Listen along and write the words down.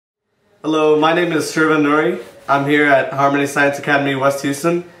Hello, my name is Shervan Nuri. I'm here at Harmony Science Academy, West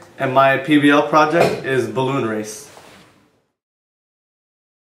Houston, and my PBL project is balloon race.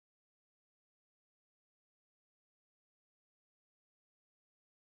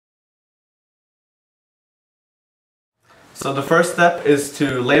 So the first step is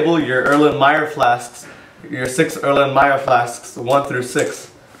to label your Erlenmeyer flasks, your 6 Erlenmeyer flasks, 1 through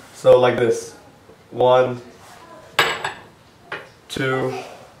 6. So like this: 1, 2,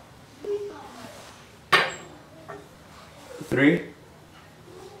 3,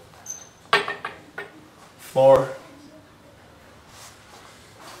 4,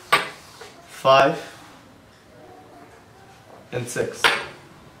 5, and 6.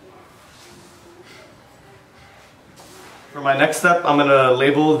 For my next step, I'm going to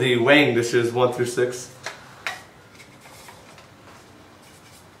label the weighing dishes 1 through 6.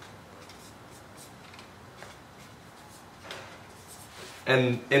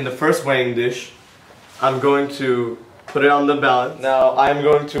 And in the first weighing dish, I'm going to put it on the balance. Now I'm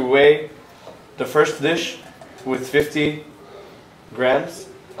going to weigh the first dish with 50 grams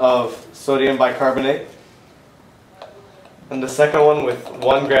of sodium bicarbonate, and the second one with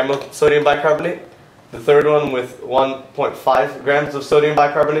 1 gram of sodium bicarbonate, the third one with 1.5 grams of sodium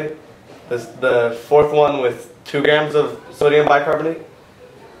bicarbonate, the fourth one with 2 grams of sodium bicarbonate,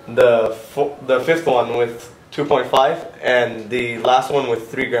 the fifth one with 2.5, and the last one with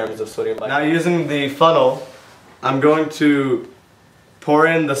 3 grams of sodium bicarbonate. Now using the funnel, I'm going to pour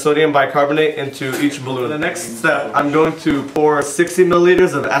in the sodium bicarbonate into each balloon. For the next step, I'm going to pour 60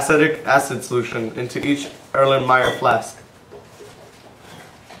 milliliters of acetic acid solution into each Erlenmeyer flask.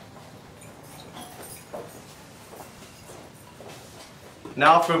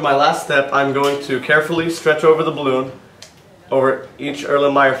 Now for my last step, I'm going to carefully stretch over the balloon over each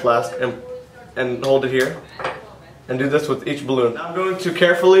Erlenmeyer flask and hold it here, and do this with each balloon. Now I'm going to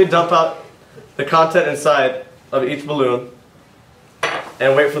carefully dump out the content inside of each balloon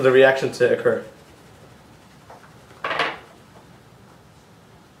and wait for the reaction to occur.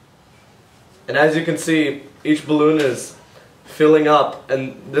 And as you can see, each balloon is filling up,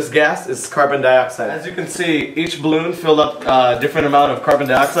 and this gas is carbon dioxide. As you can see, each balloon filled up a different amount of carbon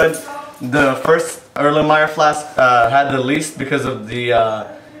dioxide. The first Erlenmeyer flask had the least because of the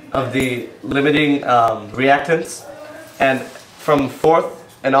limiting reactants, and from fourth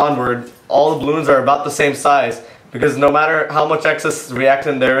and onward, all the balloons are about the same size, because no matter how much excess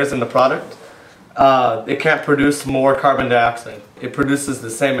reactant there is in the product, it can't produce more carbon dioxide. It produces the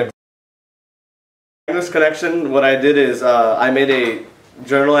same. In this connection, what I did is I made a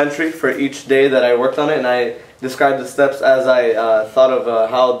journal entry for each day that I worked on it, and I described the steps as I thought of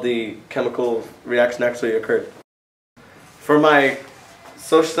how the chemical reaction actually occurred. For my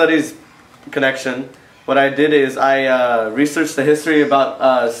social studies connection, what I did is I researched the history about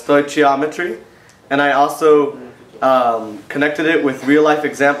stoichiometry, and I also connected it with real-life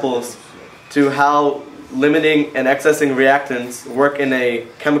examples to how limiting and accessing reactants work in a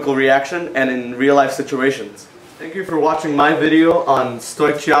chemical reaction and in real-life situations. Thank you for watching my video on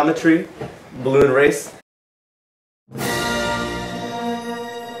stoichiometry, balloon race.